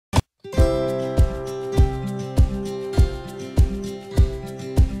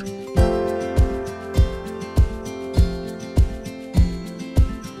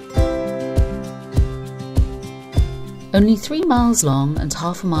Only 3 miles long and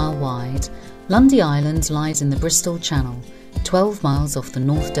half a mile wide, Lundy Island lies in the Bristol Channel, 12 miles off the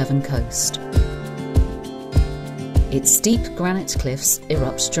North Devon coast. Its steep granite cliffs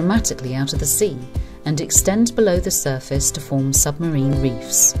erupt dramatically out of the sea and extend below the surface to form submarine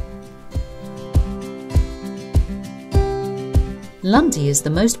reefs. Lundy is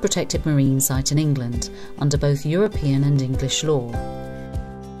the most protected marine site in England under both European and English law.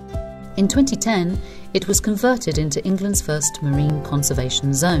 In 2010, it was converted into England's first marine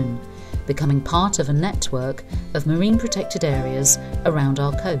conservation zone, becoming part of a network of marine protected areas around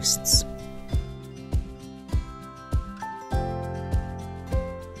our coasts.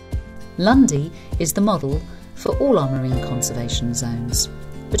 Lundy is the model for all our marine conservation zones.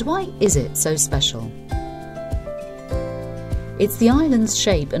 But why is it so special? It's the island's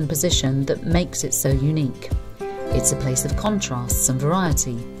shape and position that makes it so unique. It's a place of contrasts and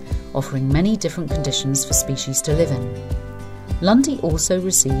variety, offering many different conditions for species to live in. Lundy also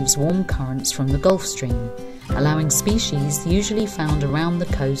receives warm currents from the Gulf Stream, allowing species usually found around the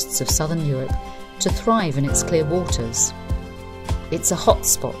coasts of southern Europe to thrive in its clear waters. It's a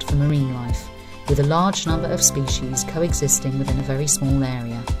hotspot for marine life, with a large number of species coexisting within a very small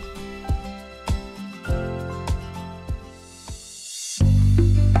area.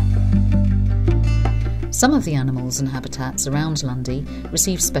 Some of the animals and habitats around Lundy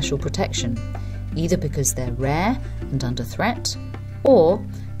receive special protection, either because they're rare and under threat, or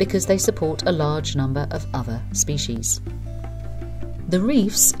because they support a large number of other species. The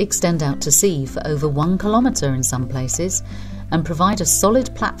reefs extend out to sea for over 1 kilometre in some places and provide a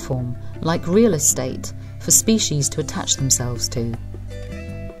solid platform, like real estate, for species to attach themselves to.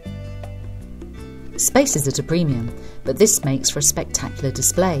 Space is at a premium, but this makes for a spectacular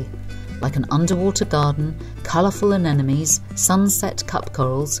display, like an underwater garden, colourful anemones, sunset cup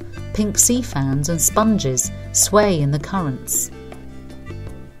corals, pink sea fans and sponges sway in the currents.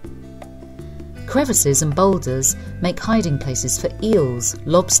 Crevices and boulders make hiding places for eels,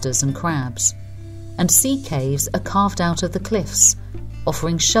 lobsters and crabs, and sea caves are carved out of the cliffs,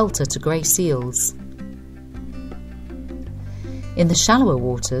 offering shelter to grey seals. In the shallower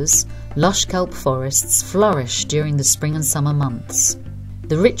waters, lush kelp forests flourish during the spring and summer months.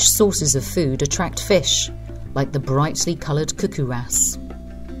 The rich sources of food attract fish, like the brightly coloured cuckoo wrasse.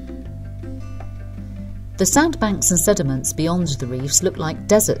 The sandbanks and sediments beyond the reefs look like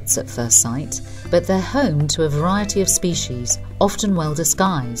deserts at first sight, but they're home to a variety of species, often well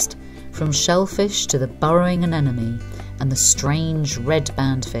disguised, from shellfish to the burrowing anemone and the strange red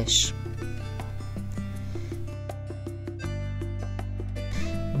bandfish.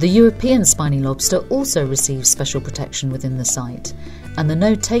 The European spiny lobster also receives special protection within the site, and the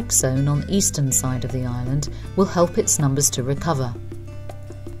no-take zone on the eastern side of the island will help its numbers to recover.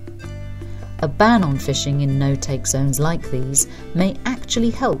 A ban on fishing in no-take zones like these may actually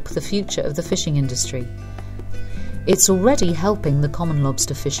help the future of the fishing industry. It's already helping the common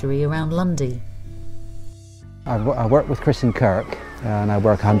lobster fishery around Lundy. I work with Chris and Kirk, and I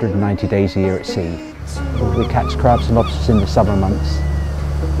work 190 days a year at sea. We catch crabs and lobsters in the summer months.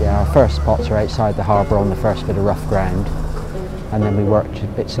 Yeah, our first spots are outside the harbour on the first bit of rough ground, and then we work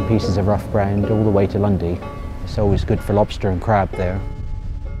bits and pieces of rough ground all the way to Lundy. It's always good for lobster and crab there.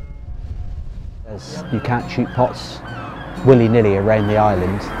 You can't shoot pots willy-nilly around the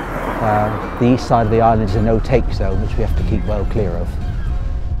island. The east side of the island is a no-take zone, which we have to keep well clear of.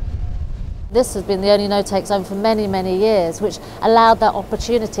 This has been the only no-take zone for many, many years, which allowed that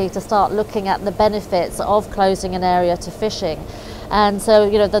opportunity to start looking at the benefits of closing an area to fishing. And so,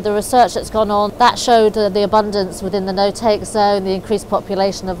 the research that's gone on, that showed the abundance within the no-take zone, the increased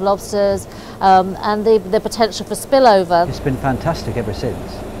population of lobsters, and the potential for spillover. It's been fantastic ever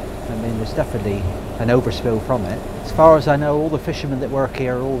since. I mean, there's definitely an overspill from it. As far as I know, all the fishermen that work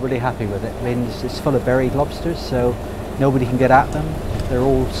here are all really happy with it. I mean, it's full of buried lobsters, so nobody can get at them. They're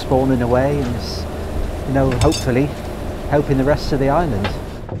all spawning away, and it's, hopefully helping the rest of the island.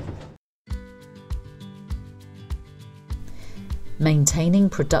 Maintaining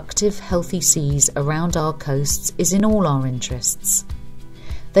productive, healthy seas around our coasts is in all our interests.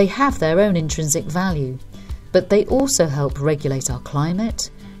 They have their own intrinsic value, but they also help regulate our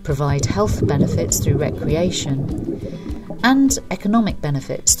climate, provide health benefits through recreation, and economic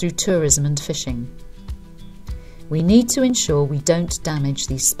benefits through tourism and fishing. We need to ensure we don't damage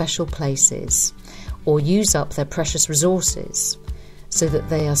these special places or use up their precious resources, so that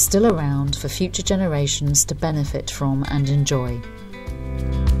they are still around for future generations to benefit from and enjoy.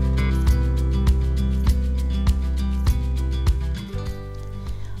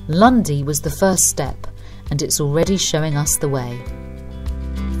 Lundy was the first step, and it's already showing us the way.